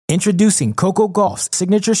Introducing Coco Gauff's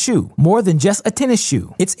signature shoe, more than just a tennis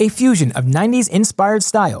shoe. It's a fusion of 90s-inspired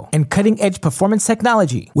style and cutting-edge performance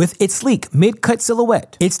technology. With its sleek mid-cut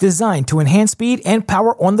silhouette, it's designed to enhance speed and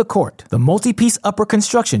power on the court. The multi-piece upper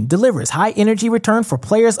construction delivers high-energy return for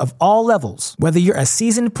players of all levels. Whether you're a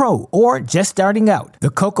seasoned pro or just starting out, the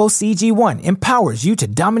Coco CG1 empowers you to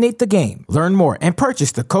dominate the game. Learn more and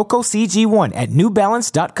purchase the Coco CG1 at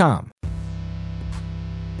NewBalance.com.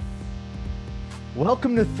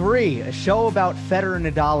 Welcome to 3, a show about Federer,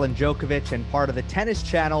 Nadal, and Djokovic, and part of the Tennis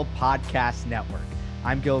Channel podcast network.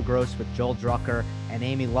 I'm Gil Gross with Joel Drucker and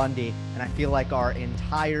Amy Lundy, and I feel like our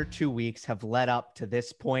entire 2 weeks have led up to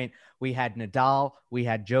this point. We had Nadal, we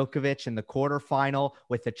had Djokovic in the quarterfinal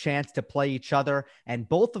with a chance to play each other, and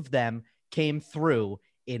both of them came through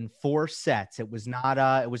in 4 sets. It was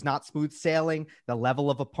not smooth sailing. The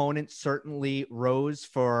level of opponent certainly rose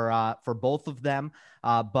for both of them,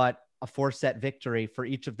 but a 4-set victory for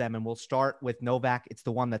each of them. And we'll start with Novak. It's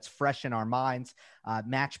the one that's fresh in our minds.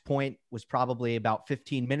 Match point was probably about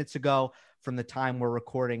 15 minutes ago from the time we're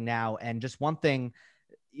recording now. And just one thing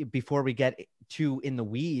before we get too in the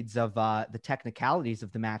weeds of the technicalities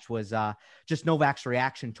of the match was just Novak's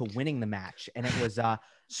reaction to winning the match. And it was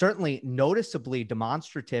certainly noticeably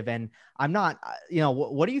demonstrative. And I'm not,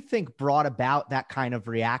 what do you think brought about that kind of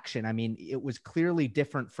reaction? I mean, it was clearly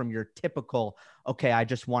different from your typical, okay, I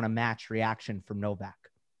just want a match reaction from Novak.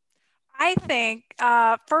 I think,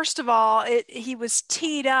 first of all, he was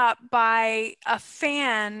teed up by a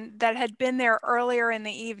fan that had been there earlier in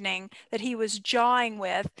the evening that he was jawing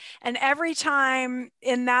with. And every time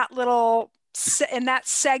in that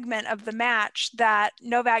segment of the match that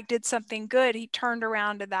Novak did something good, he turned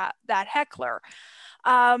around to that heckler.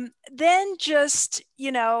 Then just,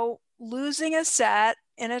 losing a set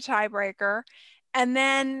in a tiebreaker, and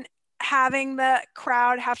then having the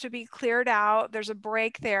crowd have to be cleared out. There's a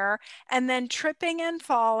break there, and then tripping and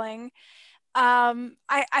falling.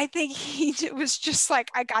 I think it was just like,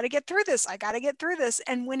 I got to get through this.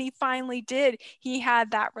 And when he finally did, he had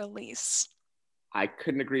that release. I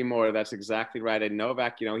couldn't agree more. That's exactly right. And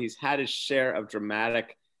Novak, he's had his share of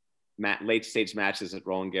dramatic late stage matches at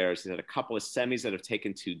Roland Garros. He's had a couple of semis that have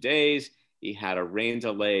taken 2 days. He had a rain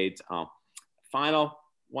delayed final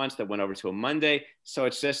once that went over to a Monday. So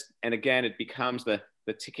it's just, and again, it becomes the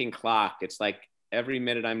ticking clock. It's like every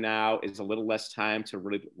minute I'm now is a little less time to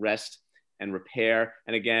really rest and repair.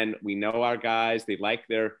 And again, we know our guys, they like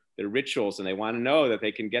their rituals and they want to know that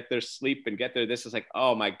they can get their sleep and get their, this is like,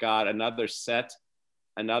 oh my God, another set.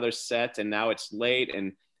 And now it's late.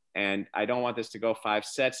 And I don't want this to go 5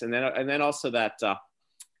 sets. And then also that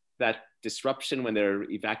disruption when they're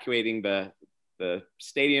evacuating the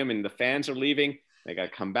stadium and the fans are leaving. They got to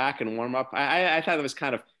come back and warm up. I thought it was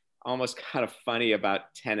almost kind of funny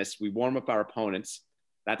about tennis. We warm up our opponents.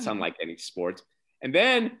 That's unlike any sport. And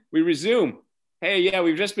then we resume. Hey, yeah,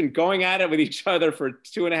 we've just been going at it with each other for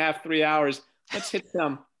 2.5, 3 hours. Let's hit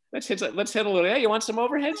a little. Hey, you want some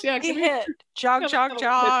overheads? Yeah. Jog.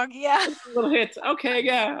 Yeah. A little hit. Okay.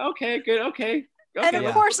 Yeah. Okay. Good. Okay. And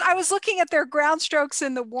of course, I was looking at their ground strokes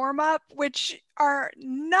in the warm-up, which are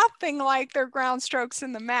nothing like their ground strokes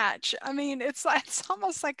in the match. I mean, it's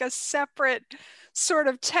almost like a separate sort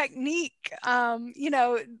of technique.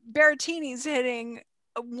 Berrettini's hitting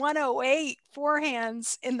 108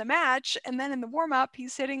 forehands in the match, and then in the warm-up,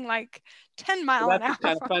 he's hitting like 10 mile an hour. That's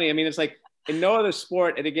kind of funny. I mean, it's like in no other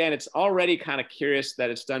sport, and again, it's already kind of curious that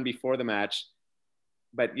it's done before the match,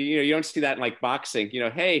 but you don't see that in like boxing.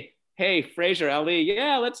 Hey, Frazier, Ali,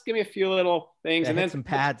 yeah, let's give me a few little things. And then some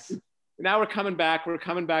pads. Now we're coming back. We're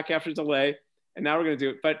coming back after delay, and now we're going to do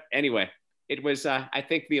it. But anyway, it was, I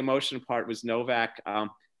think the emotion part was Novak,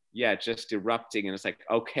 just erupting. And it's like,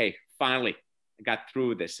 okay, finally, I got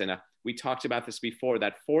through this. And we talked about this before.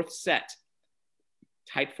 That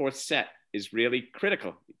tight fourth set is really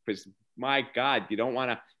critical because, my God, you don't want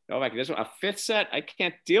to, Novak, there's a 5th set. I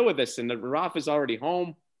can't deal with this. And the Rafa is already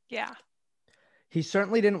home. Yeah. He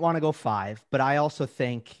certainly didn't want to go 5, but I also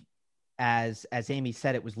think, as Amy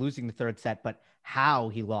said, it was losing the 3rd set, but how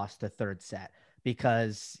he lost the 3rd set,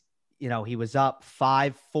 because, he was up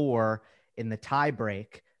 5-4 in the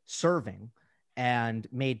tiebreak serving and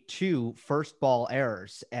made 2 first ball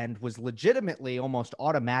errors and was legitimately almost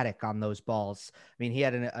automatic on those balls. I mean, he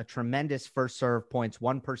had a tremendous first serve points,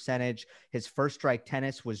 1 percentage. His first strike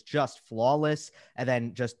tennis was just flawless. And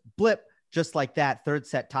then just blip, just like that, 3rd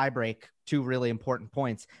set tiebreak, 2 really important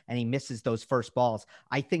points, and he misses those first balls.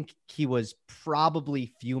 I think he was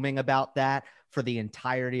probably fuming about that for the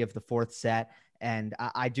entirety of the 4th set. And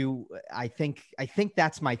I think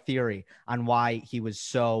that's my theory on why he was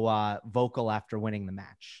so vocal after winning the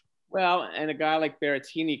match. Well, and a guy like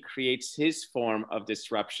Berrettini creates his form of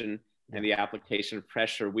disruption and the application of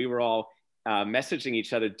pressure. We were all messaging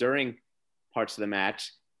each other during parts of the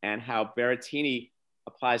match, and how Berrettini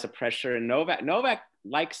applies a pressure, and Novak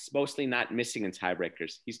likes mostly not missing in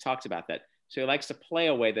tiebreakers. He's talked about that. So he likes to play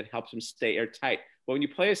a way that helps him stay airtight. But when you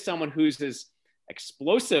play as someone who's as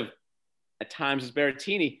explosive at times as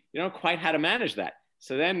Berrettini, you don't quite how to manage that.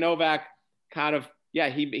 So then Novak kind of,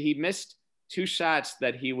 he missed 2 shots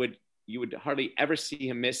that you would hardly ever see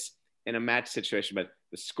him miss in a match situation. But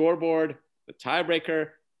the scoreboard, the tiebreaker,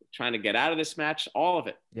 trying to get out of this match, all of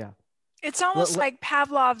it. Yeah. It's almost like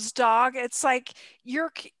Pavlov's dog. It's like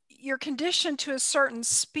you're conditioned to a certain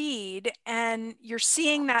speed, and you're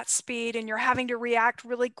seeing that speed, and you're having to react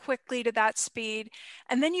really quickly to that speed.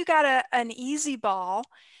 And then you got an easy ball,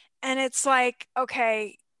 and it's like,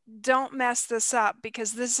 okay, don't mess this up,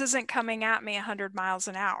 because this isn't coming at me 100 miles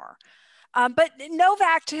an hour. But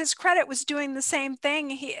Novak, to his credit, was doing the same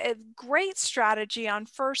thing. A great strategy on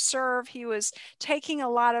first serve. He was taking a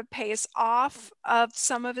lot of pace off of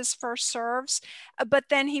some of his first serves, but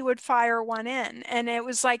then he would fire one in. And it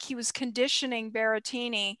was like he was conditioning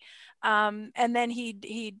Berrettini, and then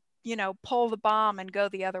he'd pull the bomb and go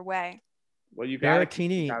the other way. Well, you got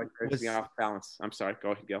Berrettini was off balance. I'm sorry.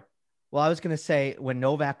 Go ahead, Gil. Well, I was going to say, when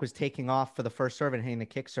Novak was taking off for the first serve and hitting the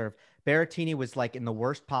kick serve, Berrettini was like in the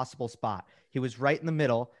worst possible spot. He was right in the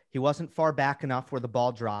middle. He wasn't far back enough where the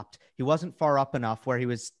ball dropped. He wasn't far up enough where he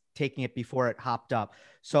was taking it before it hopped up.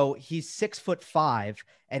 So he's 6'5"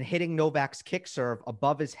 and hitting Novak's kick serve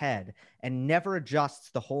above his head and never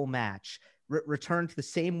adjusts the whole match. Returned the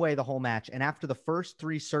same way the whole match. And after the first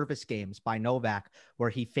 3 service games by Novak, where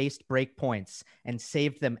he faced break points and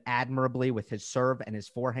saved them admirably with his serve and his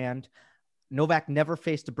forehand, Novak never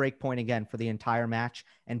faced a break point again for the entire match.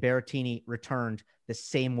 And Berrettini returned the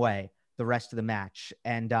same way the rest of the match.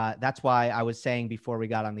 And that's why I was saying before we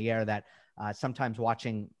got on the air that sometimes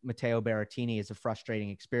watching Matteo Berrettini is a frustrating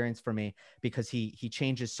experience for me, because he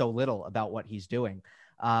changes so little about what he's doing.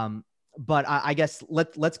 But I guess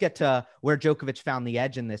let's get to where Djokovic found the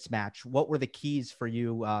edge in this match. What were the keys for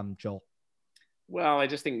you, Joel? Well, I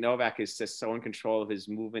just think Novak is just so in control of his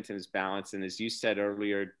movement and his balance. And as you said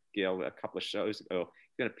earlier, Gil, a couple of shows ago,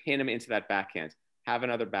 he's going to pin him into that backhand. Have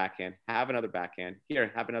another backhand. Have another backhand.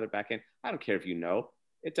 Here, have another backhand. I don't care if you know.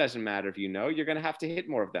 It doesn't matter if you know. You're going to have to hit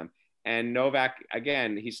more of them. And Novak,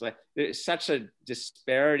 again, he's like, there's such a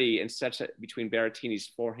disparity and between Berrettini's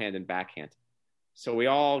forehand and backhand. So we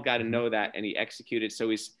all got to know that, and he executed.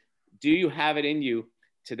 So do you have it in you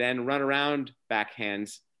to then run around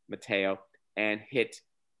backhands, Matteo, and hit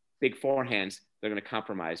big forehands? They're going to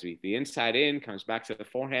compromise me. The inside in comes back to the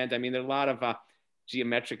forehand. I mean, there are a lot of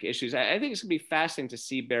geometric issues. I think it's going to be fascinating to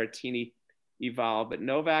see Berrettini evolve. But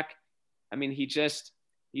Novak, I mean,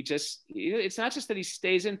 it's not just that he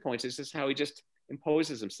stays in points. It's just how he just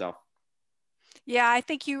imposes himself. Yeah, I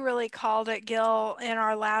think you really called it, Gil, in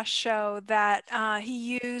our last show, that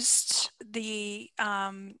he used the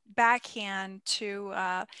backhand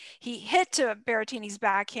he hit to Berrettini's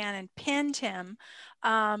backhand and pinned him.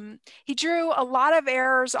 He drew a lot of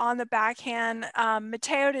errors on the backhand.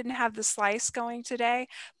 Matteo didn't have the slice going today,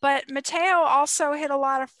 but Matteo also hit a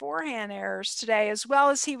lot of forehand errors today, as well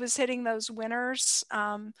as he was hitting those winners,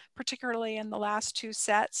 particularly in the last 2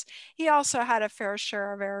 sets. He also had a fair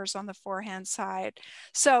share of errors on the forehand side.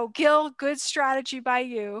 So Gil, good strategy by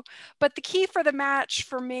you. But the key for the match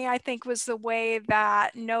for me, I think, was the way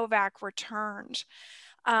that Novak returned.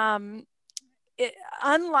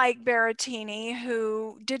 Unlike Berrettini,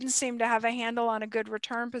 who didn't seem to have a handle on a good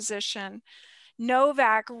return position,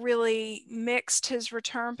 Novak really mixed his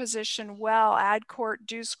return position well, ad court,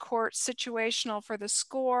 deuce court, situational for the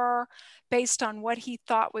score, based on what he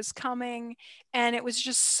thought was coming. And it was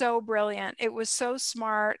just so brilliant. It was so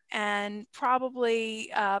smart, and probably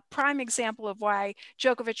a prime example of why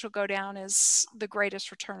Djokovic will go down as the greatest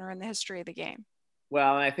returner in the history of the game.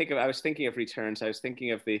 Well, and I was thinking of returns. I was thinking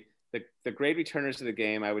of the great returners of the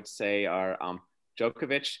game, I would say, are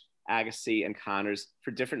Djokovic, Agassi, and Connors,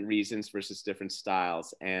 for different reasons versus different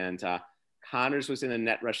styles. And Connors was in the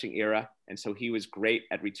net rushing era, and so he was great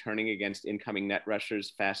at returning against incoming net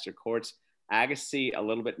rushers, faster courts. Agassi, a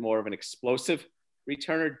little bit more of an explosive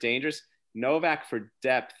returner, dangerous. Novak, for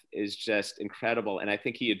depth, is just incredible. And I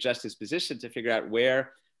think he adjusts his position to figure out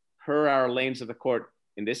where, per our lanes of the court,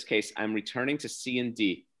 in this case, I'm returning to C and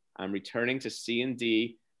D. I'm returning to C and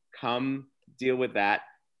D. Come deal with that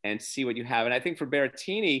and see what you have. And I think for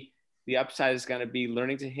Berrettini, the upside is going to be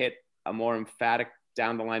learning to hit a more emphatic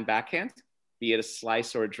down the line backhand, be it a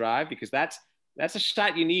slice or a drive, because that's a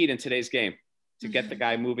shot you need in today's game to get the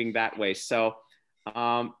guy moving that way. So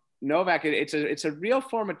Novak, it's a real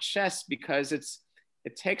form of chess because it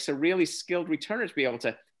takes a really skilled returner to be able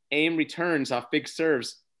to aim returns off big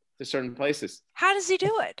serves to certain places. How does he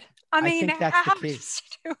do it? I mean, think that's how the key. does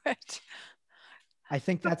he do it? I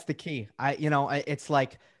think that's the key. It's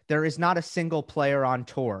like there is not a single player on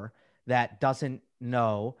tour that doesn't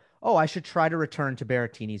know, oh, I should try to return to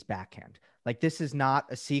Berrettini's backhand. Like, this is not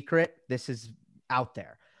a secret. This is out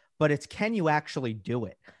there. But it's, can you actually do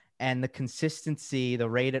it? And the consistency, the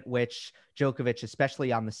rate at which Djokovic,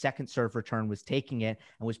 especially on the second serve return, was taking it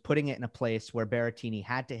and was putting it in a place where Berrettini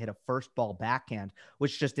had to hit a first ball backhand,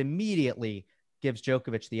 which just immediately gives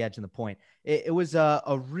Djokovic the edge in the point. It was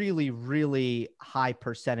a really, really high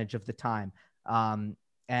percentage of the time.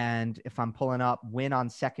 And if I'm pulling up win on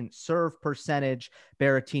second serve percentage,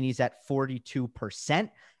 Berrettini's at 42%. And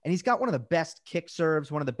he's got one of the best kick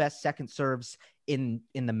serves, one of the best second serves in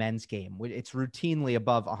the men's game. It's routinely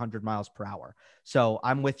above 100 miles per hour. So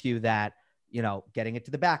I'm with you that, getting it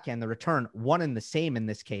to the backhand, the return, one and the same in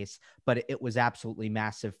this case, but it was absolutely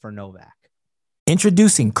massive for Novak.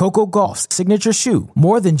 Introducing Coco Gauff's signature shoe.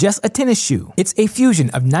 More than just a tennis shoe, it's a fusion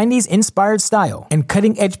of 90s inspired style and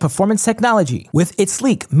cutting-edge performance technology. With its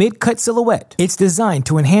sleek mid-cut silhouette, it's designed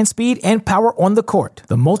to enhance speed and power on the court.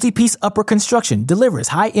 The multi-piece upper construction delivers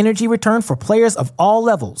high-energy return for players of all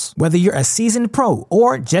levels. Whether you're a seasoned pro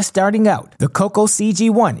or just starting out, the Coco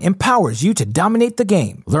CG1 empowers you to dominate the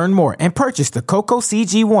game. Learn more and purchase the Coco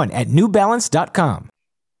CG1 at newbalance.com.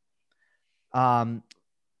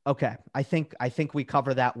 Okay, I think we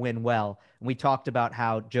cover that win well. And we talked about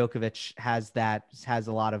how Djokovic has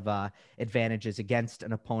a lot of advantages against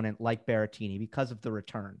an opponent like Berrettini because of the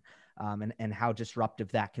return, and how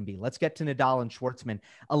disruptive that can be. Let's get to Nadal and Schwartzman.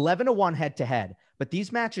 11-1 head-to-head, but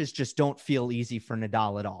these matches just don't feel easy for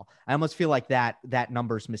Nadal at all. I almost feel like that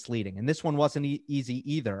number's misleading, and this one wasn't easy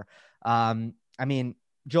either. I mean,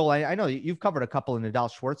 Joel, I know you've covered a couple of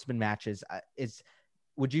Nadal-Schwartzman matches.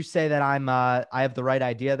 Would you say that I have the right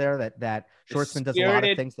idea there, that Schwartzman does a lot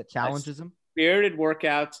of things that challenges him? Spirited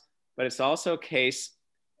workout, but it's also a case,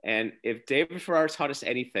 and if David Ferrer taught us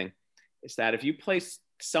anything, is that if you play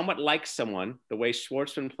somewhat like someone, the way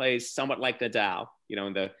Schwartzman plays somewhat like Nadal,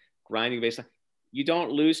 in the grinding baseline, you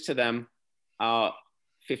don't lose to them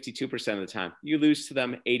 52% of the time. You lose to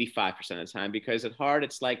them 85% of the time, because at heart,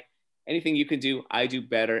 it's like anything you can do, I do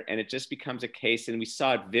better, and it just becomes a case, and we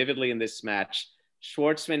saw it vividly in this match.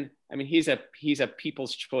 Schwartzman, I mean, he's a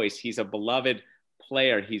people's choice. He's a beloved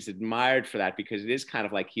player. He's admired for that, because it is kind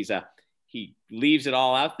of like he leaves it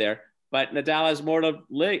all out there. But Nadal has more to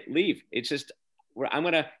leave. It's just, I'm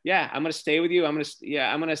gonna stay with you. You're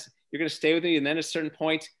gonna stay with me. And then at a certain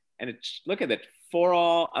point, and look at it,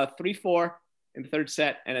 3-4 in the third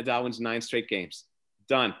set, and Nadal wins 9 straight games.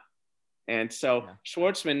 Done. And so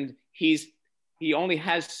Schwartzman, he only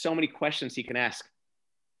has so many questions he can ask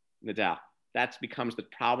Nadal. That becomes the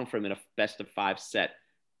problem for him in a best of 5 set.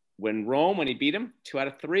 When he beat him 2 out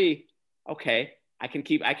of 3, okay, I can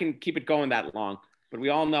keep it going that long. But we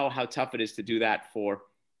all know how tough it is to do that for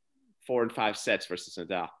 4 and 5 sets versus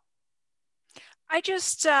Nadal. I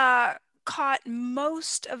just caught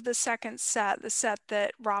most of the second set, the set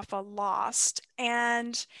that Rafa lost.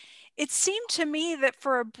 And it seemed to me that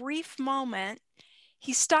for a brief moment,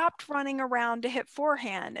 he stopped running around to hit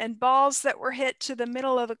forehand, and balls that were hit to the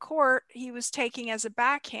middle of the court, he was taking as a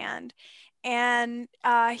backhand, and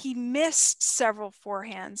he missed several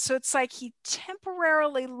forehands. So it's like he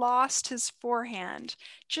temporarily lost his forehand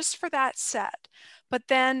just for that set. But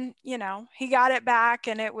then, he got it back,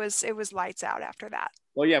 and it was lights out after that.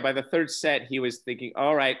 Well, yeah, by the third set, he was thinking,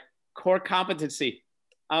 all right, core competency,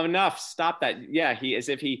 enough, stop that. Yeah, he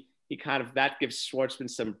kind of, that gives Schwartzman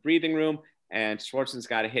some breathing room. And Schwartzman's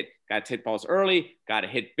got to hit balls early, got to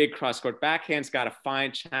hit big cross-court backhands, got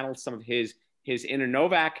to channel some of his inner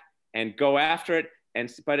Novak and go after it.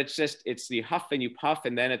 But it's the huff and you puff,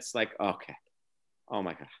 and then it's like, okay, oh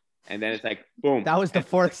my God. And then it's like, boom. That was the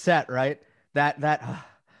fourth set, right?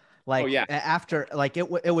 Oh, yeah. After, like, it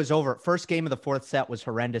was over. First game of the fourth set was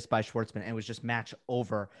horrendous by Schwartzman, and it was just match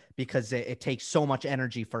over, because it takes so much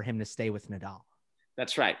energy for him to stay with Nadal.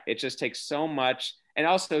 That's right. It just takes so much. And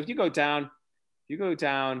also, if you go down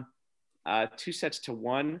 2-1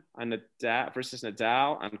 on Nadal versus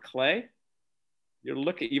Nadal on clay,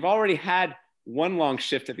 you've already had one long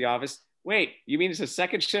shift at the office. Wait, you mean it's a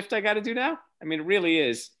second shift I got to do now? I mean, it really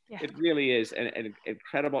is. Yeah. It really is an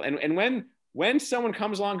incredible. And when someone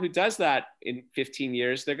comes along who does that in 15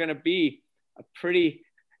 years, they're going to be a pretty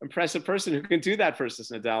impressive person who can do that versus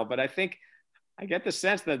Nadal. But I get the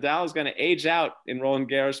sense that Nadal is going to age out in Roland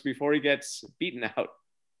Garros before he gets beaten out.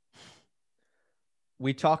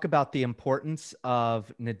 we talk about the importance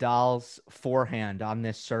of Nadal's forehand on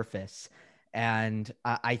this surface. And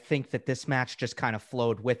I think that this match just kind of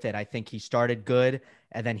flowed with it. I think he started good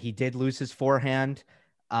and then he did lose his forehand.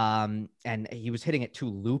 And he was hitting it too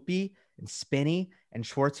loopy and spinny. And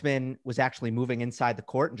Schwartzman was actually moving inside the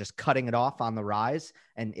court and just cutting it off on the rise.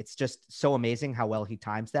 And it's just so amazing how well he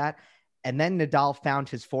times that. And then Nadal found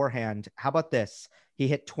his forehand. How about this? He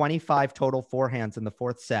hit 25 total forehands in the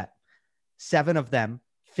fourth set. 7 of them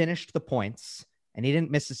finished the points, and he didn't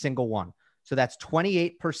miss a single one. So that's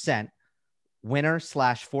 28%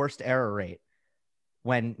 winner/forced error rate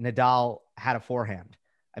when Nadal had a forehand.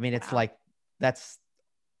 I mean, it's like that's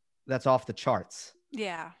off the charts.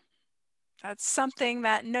 Yeah. That's something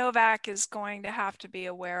that Novak is going to have to be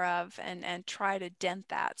aware of and try to dent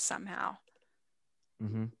that somehow.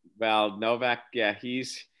 Mm-hmm. Well, Novak, yeah,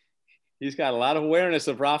 he's got a lot of awareness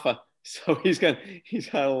of Rafa, so he's got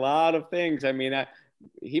a lot of things. I mean,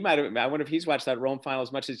 he might have. I wonder if he's watched that Rome final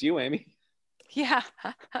as much as you, Amy. Yeah.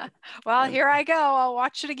 Well, here I go. I'll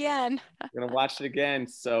watch it again. You're gonna watch it again.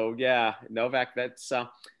 So yeah, Novak. That's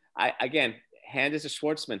again, hand is a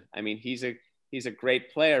Schwartzman. I mean, he's a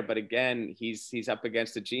great player, but again, he's up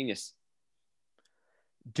against a genius.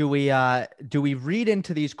 Do we read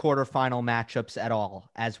into these quarterfinal matchups at all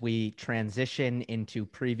as we transition into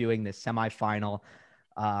previewing the semifinal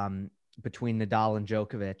between Nadal and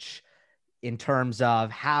Djokovic in terms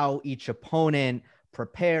of how each opponent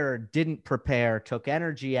prepared, didn't prepare, took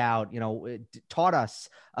energy out, taught us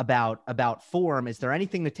about form? Is there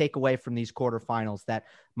anything to take away from these quarterfinals that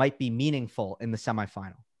might be meaningful in the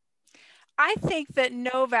semifinal? I think that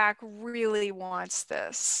Novak really wants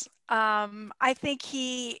this. I think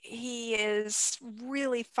he is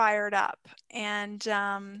really fired up, and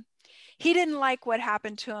he didn't like what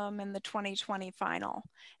happened to him in the 2020 final,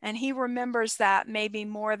 and he remembers that maybe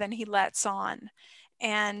more than he lets on.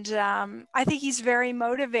 And I think he's very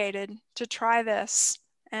motivated to try this,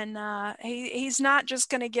 and he's not just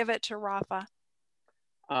going to give it to Rafa.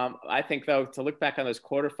 I think, though, to look back on those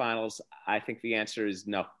quarterfinals, I think the answer is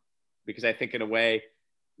no, because I think in a way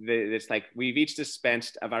it's like we've each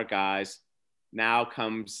dispensed of our guys. Now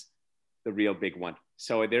comes the real big one.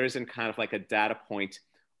 So there isn't kind of like a data point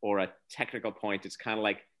or a technical point. It's kind of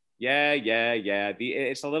like, yeah.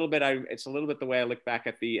 It's a little bit the way I look back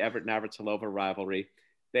at the Everett Navratilova rivalry.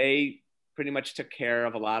 They pretty much took care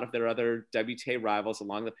of a lot of their other WTA rivals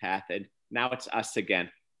along the path, and now it's us again.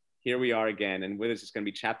 Here we are again, and with us is going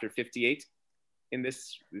to be chapter 58. In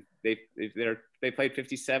this, they played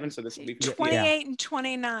 57, so this will be 28 and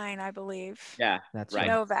 29, I believe. Yeah, that's right.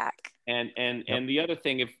 Novak. And the other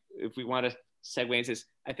thing, if we want to segue into this,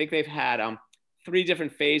 I think they've had 3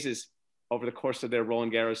 different phases over the course of their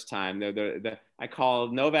Roland Garros time. I call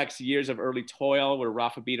Novak's years of early toil, where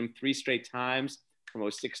Rafa beat him 3 straight times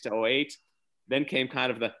from 06 to 08. Then came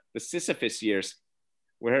kind of the Sisyphus years,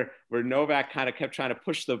 where Novak kind of kept trying to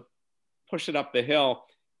push it up the hill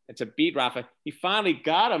and to beat Rafa. He finally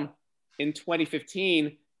got him in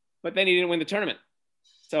 2015, but then he didn't win the tournament.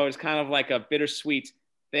 So it's kind of like a bittersweet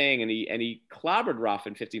thing. And he clobbered Rafa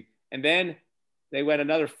in 15. And then they went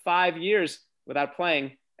another 5 years without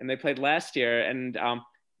playing, and they played last year. And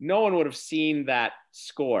no one would have seen that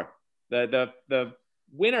score. The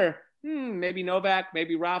winner, maybe Novak,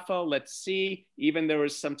 maybe Rafa. Let's see. Even there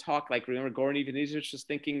was some talk, like remember Goran Ivanisevic was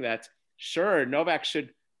thinking that sure Novak should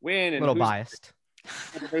win. And a little biased.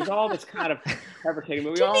 There's all this kind of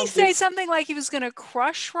fabricating. Didn't he say something like he was going to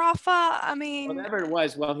crush Rafa? I mean, whatever it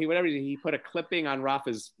was. Well, he put a clipping on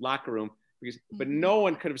Rafa's locker room but no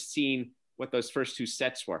one could have seen what those first 2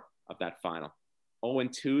 sets were of that final.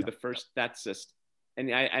 0-2, the first. That's just.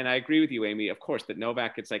 And I agree with you, Amy. Of course, that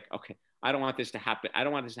Novak. It's like, okay, I don't want this to happen. I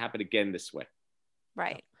don't want this to happen again this way.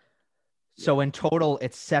 Right. So in total,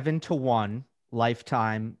 it's 7-1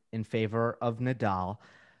 lifetime in favor of Nadal.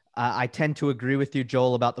 I tend to agree with you,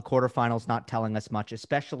 Joel, about the quarterfinals not telling us much.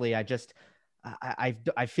 Especially, I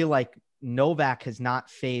feel like Novak has not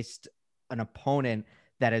faced an opponent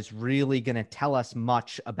that is really going to tell us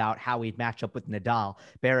much about how he'd match up with Nadal.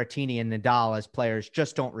 Berrettini and Nadal as players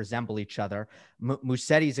just don't resemble each other.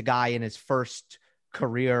 Musetti's a guy in his first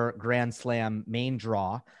career Grand Slam main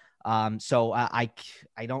draw. So I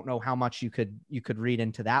don't know how much you could read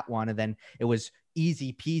into that one. And then it was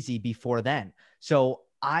easy peasy before then. So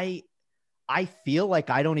I feel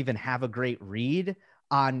like I don't even have a great read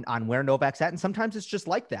on where Novak's at. And sometimes it's just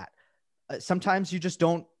like that. Sometimes you just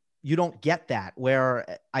don't get that,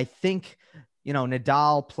 where I think,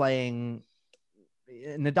 Nadal's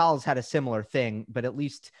had a similar thing, but at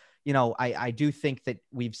least, I do think that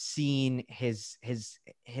we've seen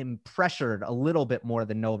him pressured a little bit more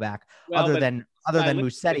than Novak, other than other than stylistically,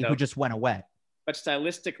 Musetti, though, who just went away. but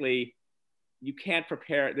stylistically, you can't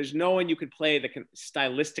prepare. There's no one you could play that can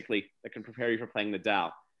stylistically that can prepare you for playing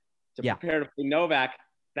Nadal. To prepare to play Novak,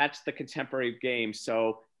 that's the contemporary game.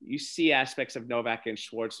 So you see aspects of Novak in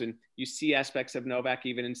Schwartzman. You see aspects of Novak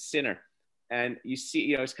even in Sinner. And you see,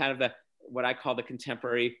 you know, it's kind of what I call the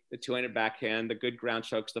contemporary, the two-handed backhand, the good ground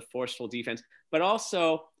strokes, the forceful defense. But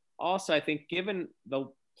also I think given the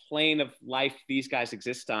plane of life these guys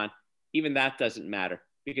exist on, even that doesn't matter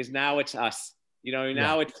because now it's us. You know,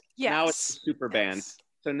 now it's the super band.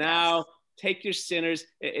 So now take your Sinners.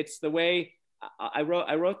 It's the way I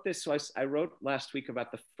wrote this. So I wrote last week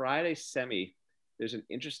about the Friday semi. There's an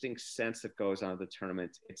interesting sense that goes on at the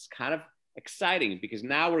tournament. It's kind of exciting because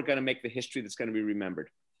now we're going to make the history that's going to be remembered.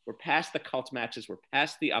 We're past the cult matches. We're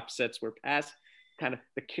past the upsets. We're past kind of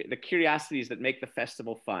the curiosities that make the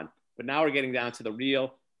festival fun. But now we're getting down to the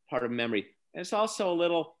real part of memory. And it's also a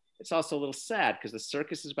little sad because the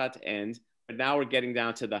circus is about to end. But now we're getting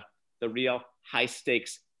down to the real high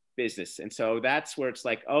stakes business. And so that's where it's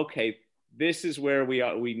like, okay, this is where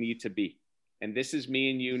we need to be. And this is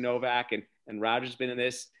me and you, Novak, and Roger's been in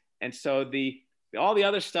this. And so all the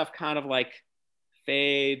other stuff kind of like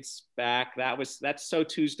fades back. That's so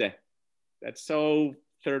Tuesday. That's so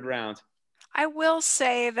third round. I will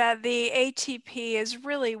say that the ATP is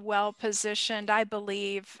really well positioned, I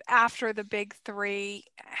believe, after the big three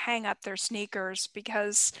hang up their sneakers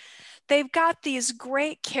because they've got these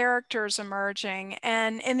great characters emerging.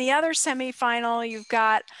 And in the other semifinal, you've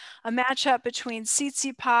got a matchup between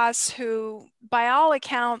Tsitsipas, who by all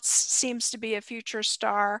accounts seems to be a future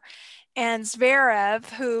star, and Zverev,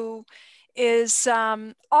 who is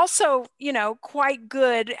also, you know, quite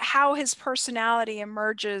good. How his personality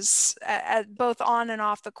emerges at both on and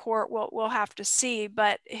off the court, we'll have to see.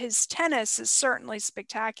 But his tennis is certainly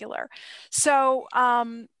spectacular. So,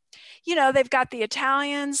 you know, they've got the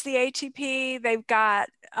Italians, the ATP, they've got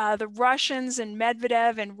the Russians and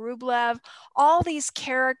Medvedev and Rublev, all these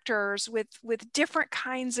characters with different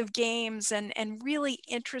kinds of games and really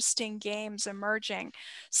interesting games emerging.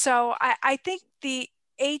 So I think the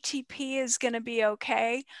ATP is going to be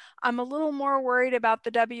okay. I'm a little more worried about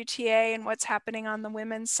the WTA and what's happening on the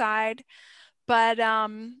women's side, but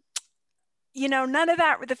you know, none of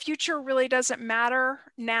that, the future really doesn't matter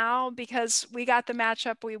now because we got the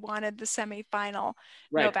matchup we wanted, the semifinal,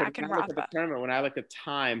 right. Novak and Rafa. The tournament, when I look at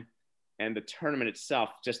time and the tournament itself,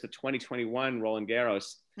 just the 2021 Roland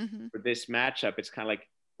Garros for this matchup, it's kind of like,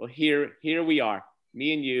 well, here we are,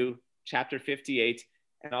 me and you, chapter 58,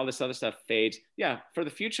 and all this other stuff fades. Yeah, for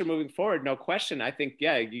the future moving forward, no question. I think,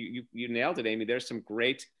 yeah, you nailed it, Amy. There's some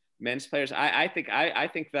great men's players. I think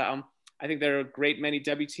there are a great many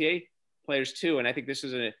WTA players too, and I think this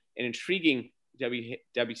is an intriguing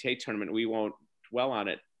WTA tournament. We won't dwell on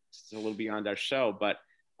it; it's a little beyond our show, but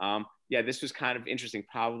yeah, this was kind of interesting.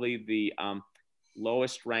 Probably the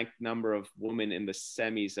lowest ranked number of women in the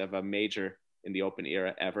semis of a major in the Open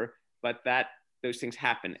era ever. But those things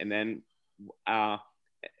happen, and then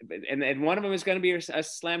and one of them is going to be a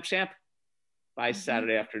slam champ by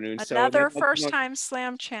Saturday afternoon. Another first-time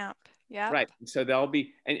slam champ. Yeah. Right. So they'll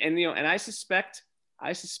be, and you know, and I suspect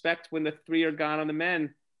when the three are gone on the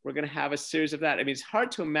men, we're going to have a series of that. I mean, it's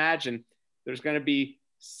hard to imagine there's going to be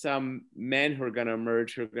some men who are going to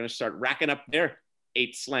emerge who are going to start racking up their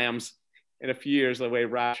 8 slams in a few years, the way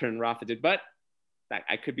Roger and Rafa did. But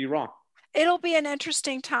I could be wrong. It'll be an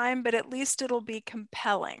interesting time, but at least it'll be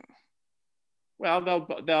compelling.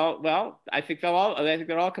 Well, I think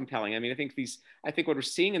they're all compelling. I mean, I think what we're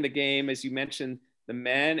seeing in the game, as you mentioned, the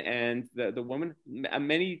men and the women,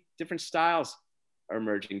 many different styles are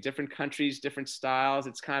emerging, different countries, different styles.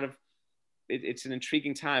 It's kind of, it's an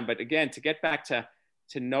intriguing time. But again, to get back to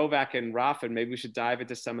Novak and Rafa, and maybe we should dive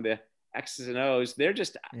into some of the X's and O's. They're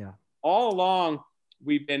just all along,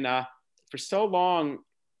 we've been, for so long,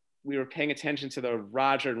 we were paying attention to the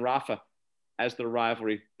Roger and Rafa as the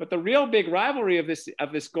rivalry. But the real big rivalry of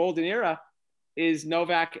this golden era is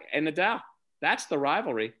Novak and Nadal. That's the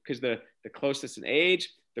rivalry because the closest in age,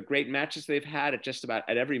 the great matches they've had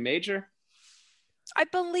at every major. I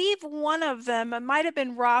believe one of them, it might have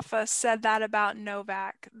been Rafa, said that about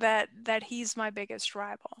Novak, that he's my biggest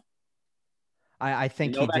rival. I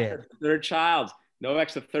think he did. The third child.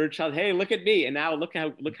 Novak's the third child. Hey, look at me. And now look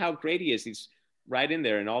how great he is. He's right in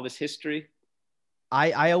there in all this history.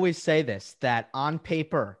 I always say this, that on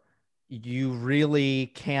paper, you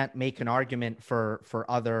really can't make an argument for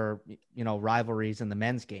other, you know, rivalries in the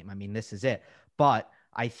men's game. I mean, this is it. But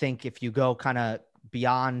I think if you go kind of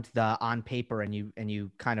beyond the on paper and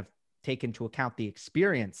you kind of take into account the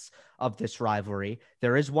experience of this rivalry,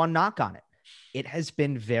 there is one knock on it. it has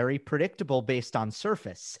been very predictable based on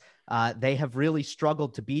surface. They have really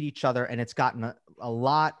struggled to beat each other, and it's gotten a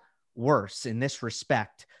lot worse in this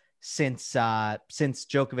respect since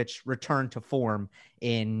Djokovic returned to form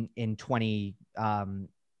in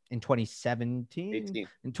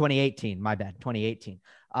 2018, my bad, 2018,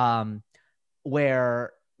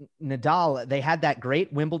 where Nadal, they had that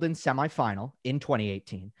great Wimbledon semifinal in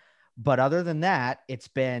 2018. But other than that, it's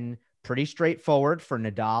been pretty straightforward for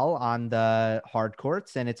Nadal on the hard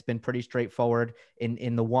courts. And it's been pretty straightforward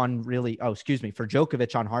for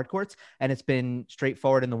Djokovic on hard courts. And it's been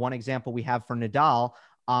straightforward in the one example we have for Nadal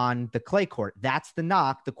on the clay court. That's the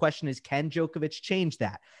knock. The question is, can Djokovic change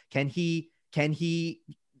that? Can he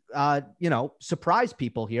surprise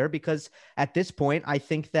people here? Because at this point, I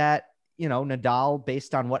think that, Nadal,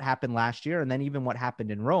 based on what happened last year and then even what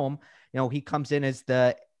happened in Rome, he comes in as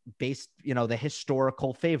the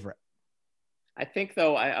historical favorite. I think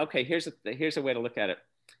though, here's a way to look at it.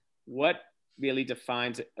 What really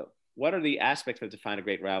defines it? What are the aspects that define a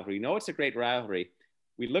great rivalry? It's a great rivalry.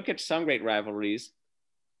 We look at some great rivalries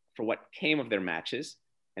for what came of their matches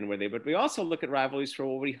and but we also look at rivalries for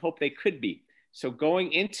what we hope they could be. So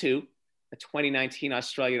going into a 2019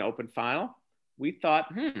 Australian Open final, we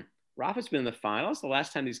thought, Rafa's been in the finals. The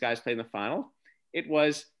last time these guys played in the final, it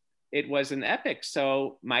was an epic.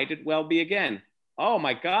 So might it well be again? Oh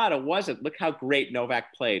my God, it wasn't. Look how great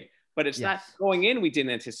Novak played. But it's not going in. We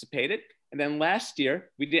didn't anticipate it. And then last year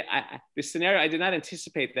we did this scenario. I did not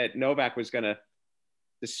anticipate that Novak was going to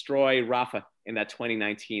destroy Rafa in that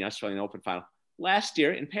 2019 Australian Open final. Last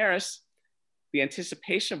year in Paris, the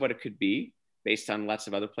anticipation of what it could be based on lots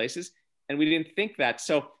of other places. And we didn't think that.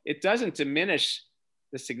 So it doesn't diminish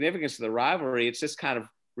the significance of the rivalry. It's just kind of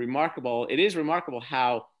remarkable. It is remarkable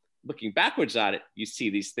how, looking backwards at it, you see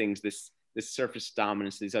these things, this surface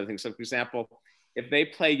dominance, these other things. So for example, if they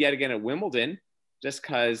play yet again at Wimbledon, just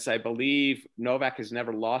because I believe Novak has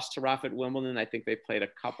never lost to Rafa at Wimbledon. I think they played a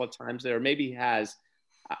couple of times there, or maybe he has.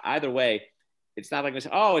 Either way, it's not like,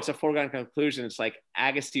 it's a foregone conclusion. It's like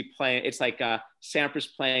Agassi playing, it's like Sampras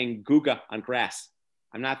playing Guga on grass.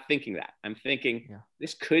 I'm not thinking that. I'm thinking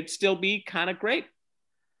this could still be kind of great.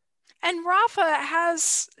 And Rafa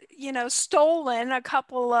has, stolen a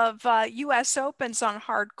couple of U.S. Opens on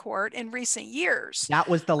hard court in recent years. That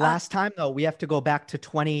was the last time, though. We have to go back to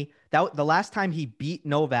the last time he beat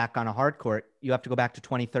Novak on a hard court, you have to go back to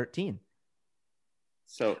 2013.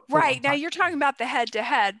 So right now you're talking about the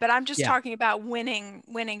head-to-head, but I'm just talking about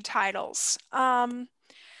winning titles.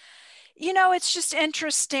 It's just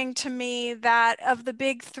interesting to me that of the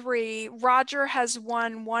big three, Roger has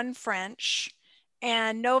won one French,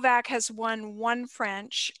 and Novak has won one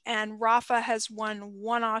French, and Rafa has won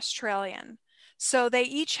one Australian. So they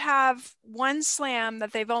each have one slam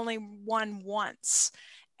that they've only won once.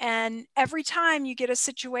 And every time you get a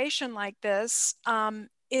situation like this,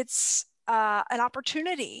 it's an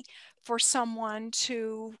opportunity for someone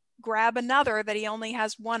to grab another that he only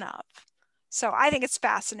has one of. So I think it's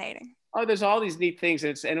fascinating. Oh, there's all these neat things.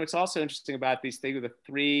 And it's also interesting about these things with the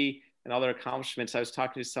three and other accomplishments. I was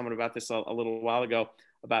talking to someone about this a little while ago,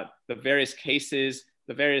 about the various cases,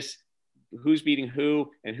 the various who's beating who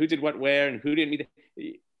and who did what where and who didn't meet.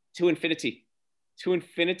 To infinity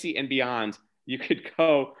and beyond. You could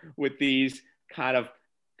go with these kind of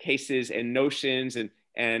cases and notions,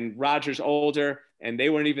 and Roger's older and they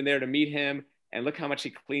weren't even there to meet him. And look how much he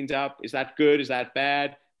cleaned up. Is that good? Is that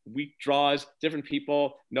bad? Weak draws, different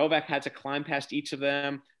people. Novak had to climb past each of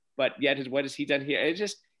them, but yet what has he done here?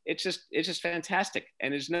 It's just fantastic.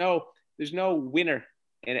 And there's no winner.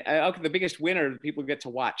 And the biggest winner people get to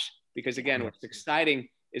watch, because again, what's exciting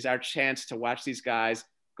is our chance to watch these guys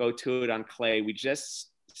go to it on clay. We just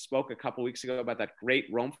spoke a couple weeks ago about that great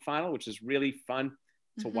Rome final, which is really fun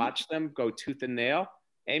to watch them go tooth and nail.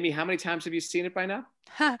 Amy, how many times have you seen it by now?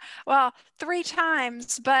 Well, 3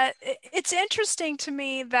 times, but it's interesting to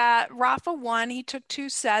me that Rafa won, he took 2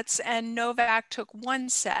 sets, and Novak took 1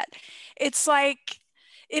 set. It's like,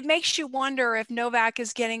 it makes you wonder if Novak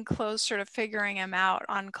is getting closer to figuring him out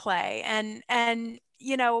on clay. And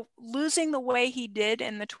losing the way he did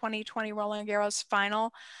in the 2020 Roland Garros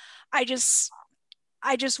final, I just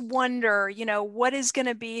wonder, what is going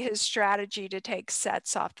to be his strategy to take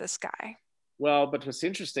sets off this guy? Well, but what's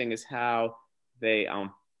interesting is how they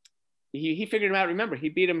he figured him out. Remember, he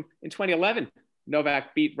beat him in 2011.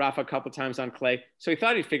 Novak beat Rafa a couple times on clay, so he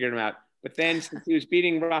thought he figured him out. But then, since he was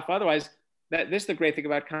beating Rafa otherwise, this is the great thing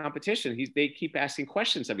about competition. They keep asking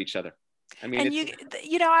questions of each other. I mean,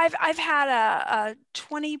 And I've had a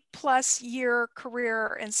 20 plus year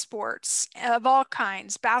career in sports of all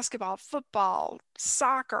kinds, basketball, football,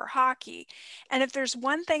 soccer, hockey. And if there's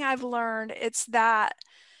one thing I've learned, it's that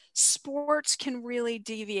sports can really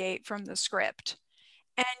deviate from the script.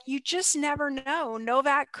 And you just never know.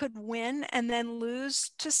 Novak could win and then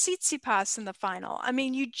lose to Tsitsipas in the final. I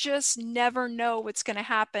mean, you just never know what's going to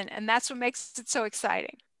happen. And that's what makes it so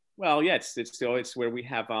exciting. well, yeah, it's where we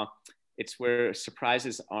have it's where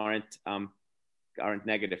surprises aren't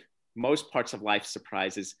negative. Most parts of life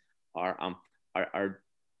surprises are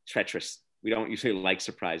treacherous. We don't usually like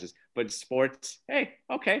surprises, but sports, hey,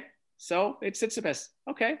 okay, so it's the best.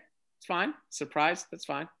 Okay, it's fine. Surprise, that's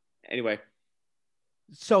fine. Anyway,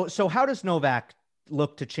 So how does Novak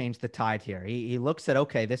look to change the tide here? He looks at,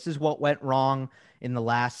 okay, this is what went wrong in the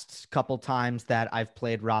last couple times that I've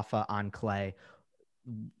played Rafa on clay.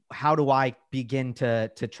 How do I begin to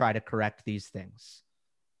try to correct these things?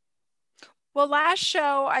 Well, last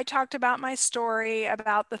show, I talked about my story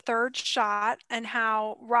about the third shot and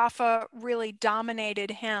how Rafa really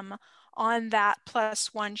dominated him on that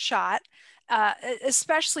 +1 shot.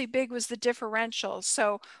 Especially big was the differential.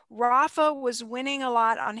 So Rafa was winning a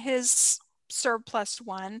lot on his serve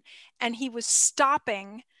 +1, and he was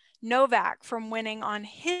stopping Novak from winning on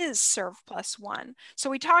his serve +1.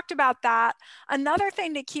 So we talked about that. Another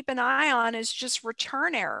thing to keep an eye on is just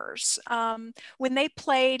return errors. When they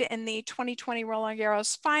played in the 2020 Roland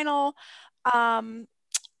Garros final,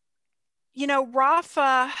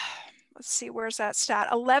 Rafa, let's see, where's that stat?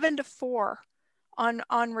 11-4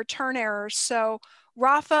 on return errors. So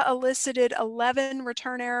Rafa elicited 11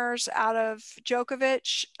 return errors out of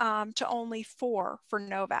Djokovic to only 4 for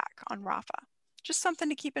Novak on Rafa. Just something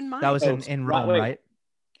to keep in mind. That was in Rome, right?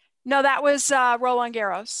 No, that was Roland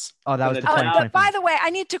Garros. Oh, that was the 2020. By the way, I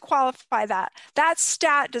need to qualify that. That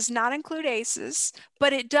stat does not include aces,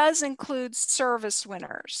 but it does include service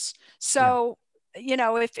winners. So,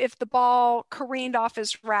 if the ball careened off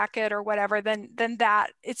his racket or whatever, then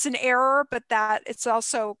that it's an error, but that it's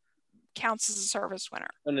also counts as a service winner.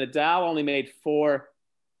 So Nadal only made 4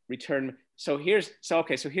 return. So here's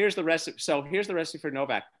the recipe. So here's the recipe for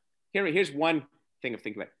Novak. Here's one thing of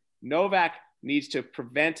thinking about. Novak needs to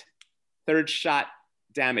prevent third shot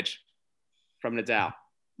damage from Nadal.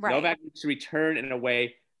 Right. Novak needs to return in a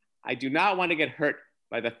way. I do not want to get hurt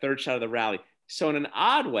by the third shot of the rally. So in an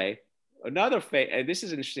odd way, this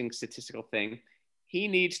is an interesting statistical thing. He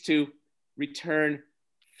needs to return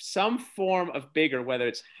some form of bigger, whether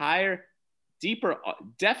it's higher, deeper,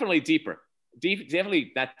 definitely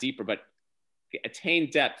not deeper, but attain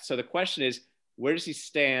depth. So the question is, where does he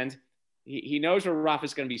stand? He knows where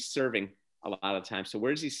Rafa's going to be serving a lot of times. So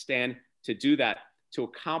where does he stand to do that, to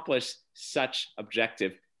accomplish such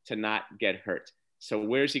objective, to not get hurt? So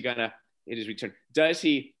where's he going to hit his return? Does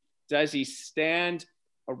he stand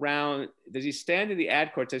around? Does he stand in the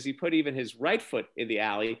ad court? Does he put even his right foot in the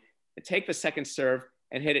alley and take the second serve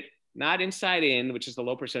and hit it not inside in, which is the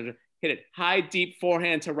low percentage, hit it high, deep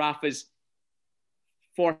forehand to Rafa's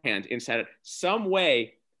forehand inside it? Some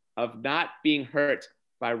way of not being hurt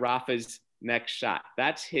by Rafa's next shot.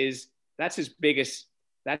 That's his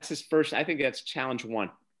first. I think that's challenge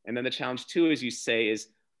 1. And then the challenge 2, as you say, is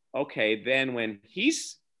okay. Then when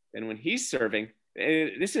he's serving,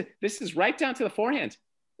 this is right down to the forehand.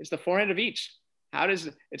 It's the forehand of each.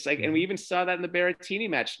 And we even saw that in the Berrettini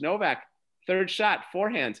match. Novak, third shot,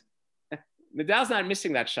 forehand. Nadal's not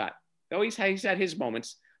missing that shot, though he's had his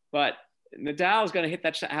moments, but Nadal is going to hit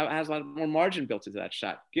that shot, has a lot more margin built into that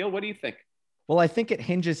shot. Gil, what do you think? Well, I think it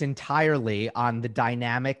hinges entirely on the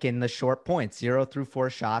dynamic in the short points, 0 through 4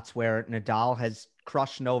 shots, where Nadal has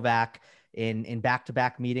crushed Novak in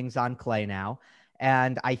back-to-back meetings on clay now.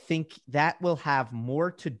 And I think that will have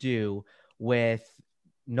more to do with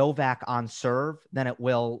Novak on serve than it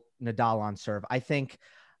will Nadal on serve. I think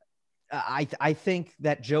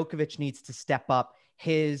that Djokovic needs to step up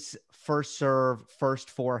his first serve, first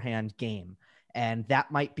forehand game. And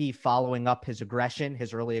that might be following up his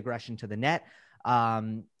early aggression to the net.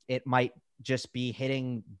 It might just be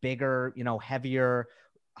hitting bigger, heavier,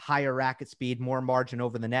 higher racket speed, more margin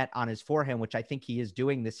over the net on his forehand, which I think he is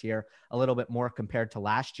doing this year a little bit more compared to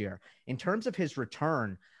last year. In terms of his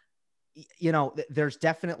return, there's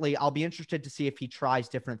definitely, I'll be interested to see if he tries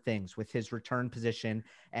different things with his return position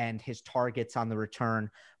and his targets on the return.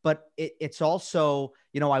 But it's also,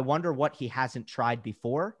 I wonder what he hasn't tried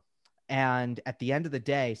before. And at the end of the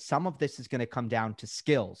day, some of this is going to come down to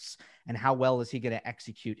skills and how well is he going to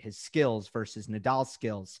execute his skills versus Nadal's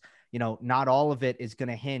skills. Not all of it is going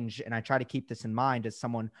to hinge. And I try to keep this in mind as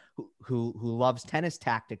someone who loves tennis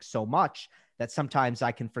tactics so much, that sometimes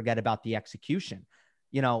I can forget about the execution.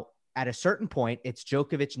 You know, at a certain point, it's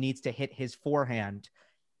Djokovic needs to hit his forehand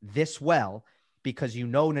this well because you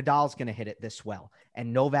know Nadal's going to hit it this well,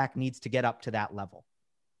 and Novak needs to get up to that level.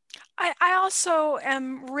 I also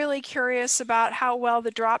am really curious about how well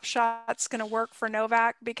the drop shot's going to work for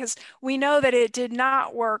Novak, because we know that it did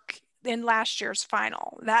not work in last year's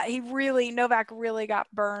final. That Novak really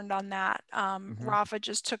got burned on that. Rafa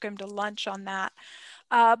just took him to lunch on that.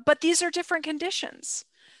 But these are different conditions.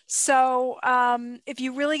 So if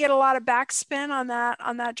you really get a lot of backspin on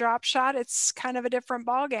that drop shot, it's kind of a different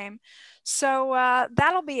ball game. So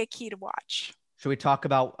that'll be a key to watch. Should we talk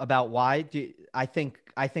about why? I think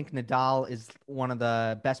Nadal is one of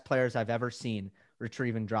the best players I've ever seen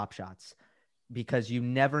retrieving drop shots, because you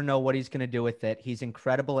never know what he's going to do with it. He's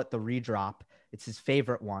incredible at the redrop. It's his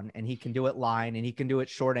favorite one, and he can do it line, and he can do it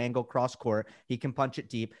short angle cross court. He can punch it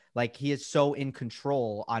deep. Like, he is so in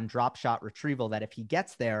control on drop shot retrieval that if he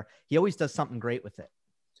gets there, he always does something great with it.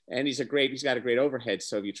 And he's got a great overhead.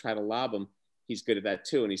 So if you try to lob him, he's good at that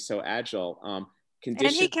too. And he's so agile. And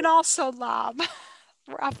he can also lob.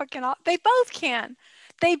 Rafa can. They both can.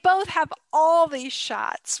 They both have all these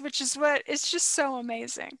shots, which is it's just so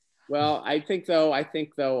amazing. Well, I think though,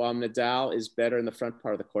 Nadal is better in the front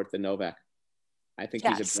part of the court than Novak. I think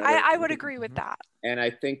yes, I would agree with that. And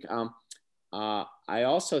I think, I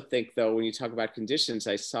also think though, when you talk about conditions,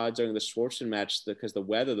 I saw during the Schwartzman match, because the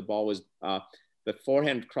weather, the ball was, the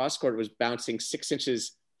forehand cross court was bouncing 6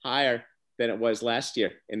 inches higher than it was last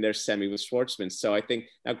year in their semi with Schwartzman. So I think,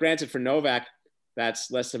 now granted for Novak,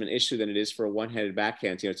 that's less of an issue than it is for a one-handed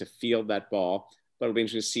backhand, to field that ball, but it'll be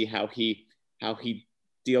interesting to see how he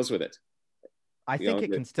deals with it. I think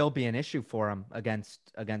it can still be an issue for him against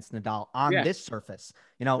Nadal on this surface,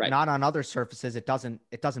 not on other surfaces. It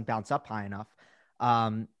doesn't bounce up high enough.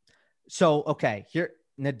 So, okay, here,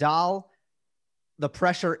 Nadal, the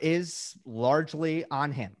pressure is largely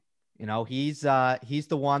on him. He's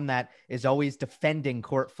the one that is always defending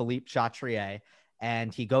court Philippe Chatrier,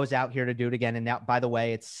 and he goes out here to do it again. And now, by the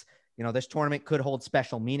way, it's, this tournament could hold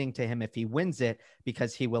special meaning to him if he wins it,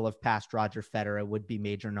 because he will have passed Roger Federer. It would be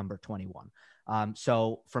major number 21.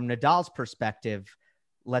 So from Nadal's perspective,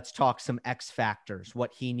 let's talk some X factors,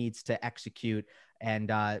 what he needs to execute. And,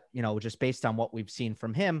 just based on what we've seen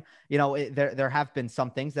from him, there have been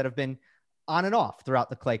some things that have been on and off throughout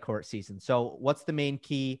the clay court season. So what's the main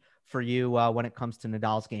key for you when it comes to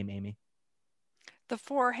Nadal's game, Amy? The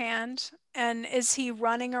forehand. And is he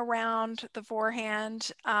running around the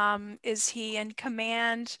forehand? Is he in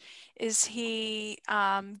command? Is he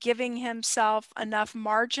giving himself enough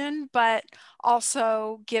margin, but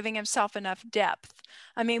also giving himself enough depth?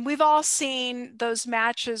 I mean, we've all seen those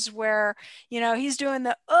matches where, he's doing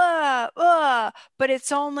the, but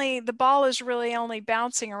it's only, the ball is really only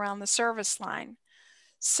bouncing around the service line.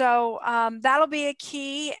 So that'll be a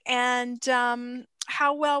key. And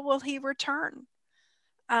how well will he return?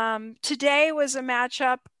 Today was a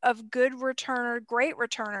matchup of great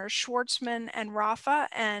returners, Schwartzman and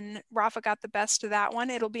Rafa got the best of that one.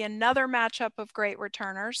 It'll be another matchup of great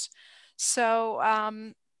returners. So,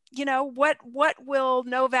 what will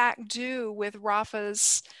Novak do with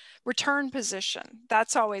Rafa's return position?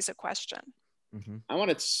 That's always a question. Mm-hmm. I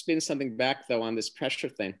want to spin something back though on this pressure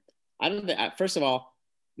thing. I don't think, first of all,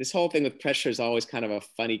 this whole thing with pressure is always kind of a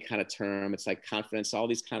funny kind of term. It's like confidence, all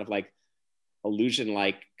these kind of like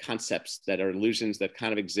illusion-like concepts that are illusions that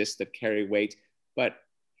kind of exist that carry weight. But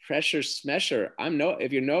pressure smesher,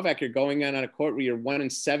 if you're Novak, you're going on a court where you're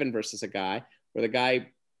 1-7 versus a guy where the guy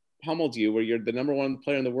pummeled you, where you're the number one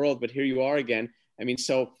player in the world, but here you are again. I mean,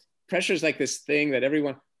 so pressure is like this thing that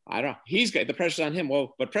everyone, I don't know, he's got the pressure's on him.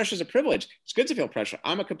 Well, but pressure's a privilege. It's good to feel pressure.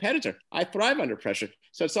 I'm a competitor. I thrive under pressure.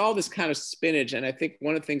 So it's all this kind of spinach. And I think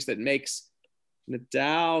one of the things that makes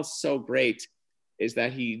Nadal so great is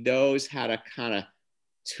that he knows how to kind of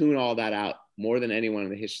tune all that out more than anyone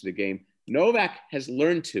in the history of the game. Novak has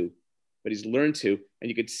learned to, and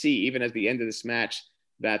you could see even at the end of this match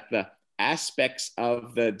that the aspects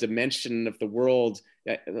of the dimension of the world,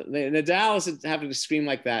 Nadal isn't having to scream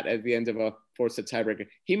like that at the end of a fourth set tiebreaker.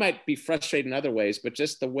 He might be frustrated in other ways, but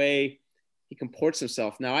just the way he comports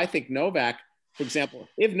himself. Now, I think Novak, for example,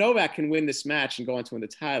 if Novak can win this match and go on to win the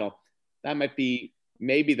title, that might be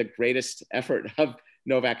maybe the greatest effort of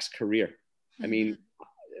Novak's career. I mean,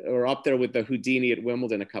 we're up there with the Houdini at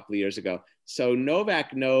Wimbledon a couple of years ago. So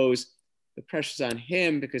Novak knows the pressure's on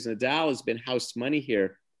him because Nadal has been house money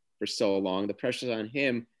here for so long. The pressure's on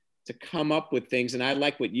him to come up with things. And I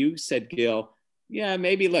like what you said, Gil. Yeah,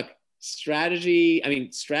 maybe look, strategy,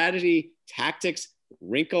 tactics,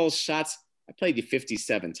 wrinkles, shots. I played you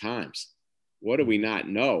 57 times. What do we not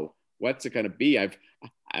know? what's it going to be?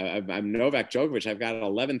 I'm Novak Djokovic. I've got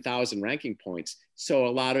 11,000 ranking points. So a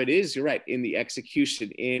lot of it is, you're right, in the execution,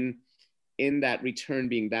 in that return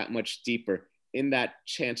being that much deeper, in that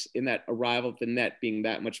chance, in that arrival at the net being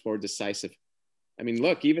that much more decisive. I mean,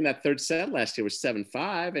 look, even that third set last year was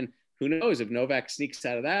 7-5, and who knows if Novak sneaks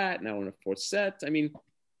out of that now in a fourth set. I mean,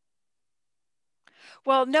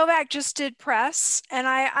 well, Novak just did press, and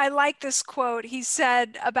I like this quote. He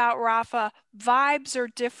said about Rafa, vibes are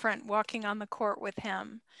different walking on the court with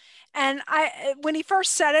him. And when he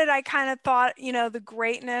first said it, I kind of thought, the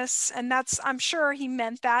greatness, and I'm sure he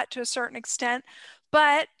meant that to a certain extent,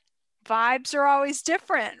 but vibes are always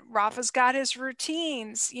different. Rafa's got his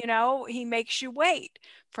routines, he makes you wait.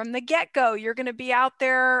 From the get-go, you're going to be out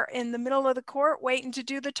there in the middle of the court waiting to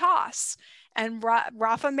do the toss. And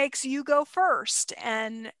Rafa makes you go first.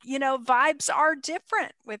 And, vibes are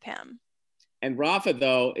different with him. And Rafa,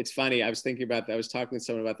 though, it's funny. I was thinking about that. I was talking to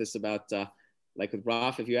someone about this, like with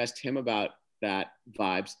Rafa, if you asked him about that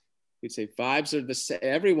vibes, he'd say vibes are the same.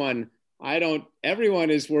 Everyone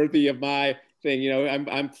is worthy of my thing.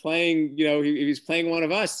 I'm playing, he's playing one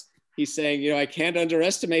of us. He's saying, I can't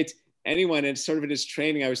underestimate anyone. And sort of in his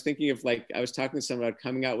training, I was thinking of I was talking to someone about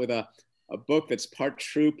coming out with a book that's part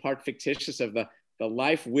true, part fictitious of the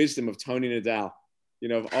life wisdom of Tony Nadal,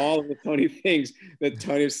 of all of the Tony things that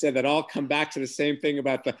Tony has said that all come back to the same thing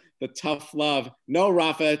about the tough love. No,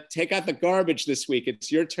 Rafa, take out the garbage this week.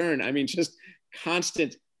 It's your turn. I mean, just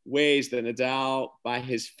constant ways that Nadal, by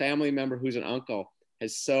his family member who's an uncle,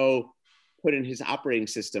 has so put in his operating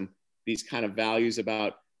system these kind of values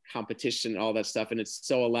about competition and all that stuff. And it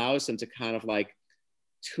so allows him to kind of like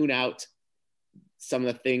tune out some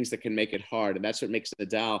of the things that can make it hard. And that's what makes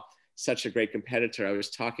Nadal such a great competitor. I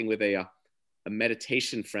was talking with a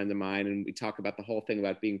meditation friend of mine, and we talk about the whole thing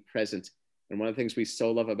about being present. And one of the things we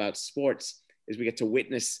so love about sports is we get to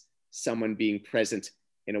witness someone being present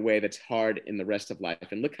in a way that's hard in the rest of life.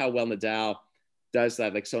 And look how well Nadal does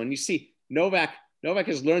that. And you see Novak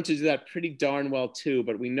has learned to do that pretty darn well too.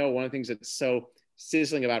 But we know one of the things that's so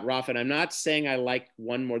sizzling about Rafa, and I'm not saying I like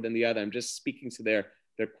one more than the other. I'm just speaking to their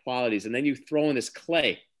qualities. And then you throw in this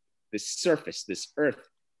clay, this surface, this earth.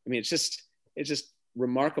 I mean, it's just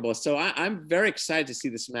remarkable. So I'm very excited to see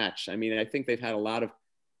this match. I mean, I think they've had a lot of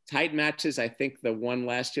tight matches. I think the one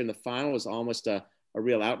last year in the final was almost a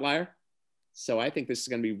real outlier. So I think this is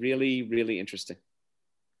going to be really, really interesting.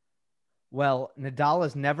 Well, Nadal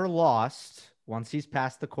has never lost once he's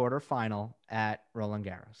passed the quarterfinal at Roland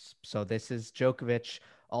Garros. So this is Djokovic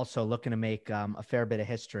also looking to make a fair bit of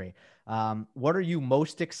history. What are you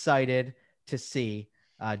most excited to see?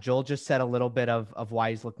 Joel just said a little bit of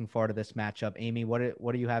why he's looking forward to this matchup. Amy, what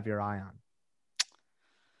do you have your eye on?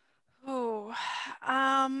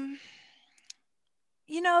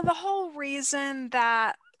 The whole reason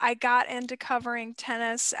that I got into covering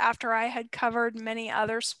tennis after I had covered many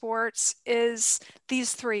other sports is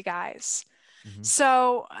these three guys. Mm-hmm.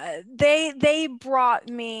 So they brought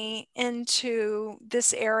me into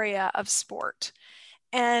this area of sport.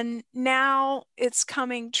 And now it's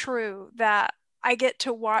coming true that I get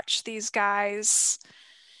to watch these guys,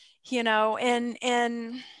 in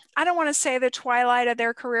I don't want to say the twilight of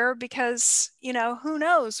their career because, who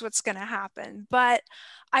knows what's going to happen, but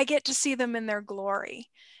I get to see them in their glory.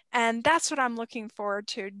 And that's what I'm looking forward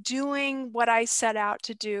to, doing what I set out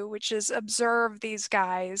to do, which is observe these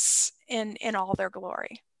guys in all their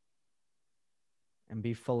glory. And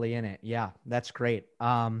be fully in it. Yeah, that's great.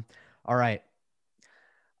 All right.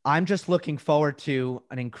 I'm just looking forward to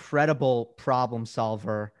an incredible problem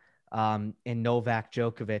solver in Novak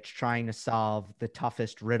Djokovic trying to solve the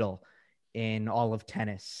toughest riddle in all of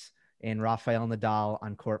tennis, in Rafael Nadal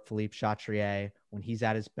on court Philippe Chatrier when he's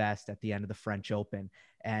at his best at the end of the French Open.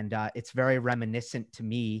 And it's very reminiscent to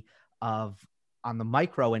me of on the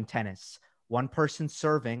micro in tennis, one person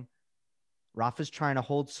serving, Rafa's trying to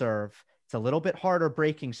hold serve. It's a little bit harder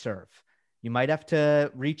breaking serve. You might have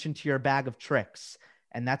to reach into your bag of tricks.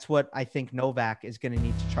 And that's what I think Novak is going to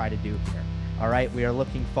need to try to do here. All right, we are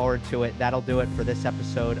looking forward to it. That'll do it for this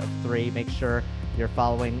episode of 3. Make sure you're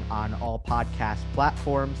following on all podcast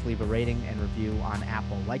platforms. Leave a rating and review on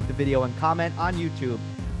Apple. Like the video and comment on YouTube.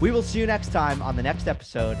 We will see you next time on the next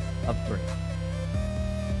episode of 3.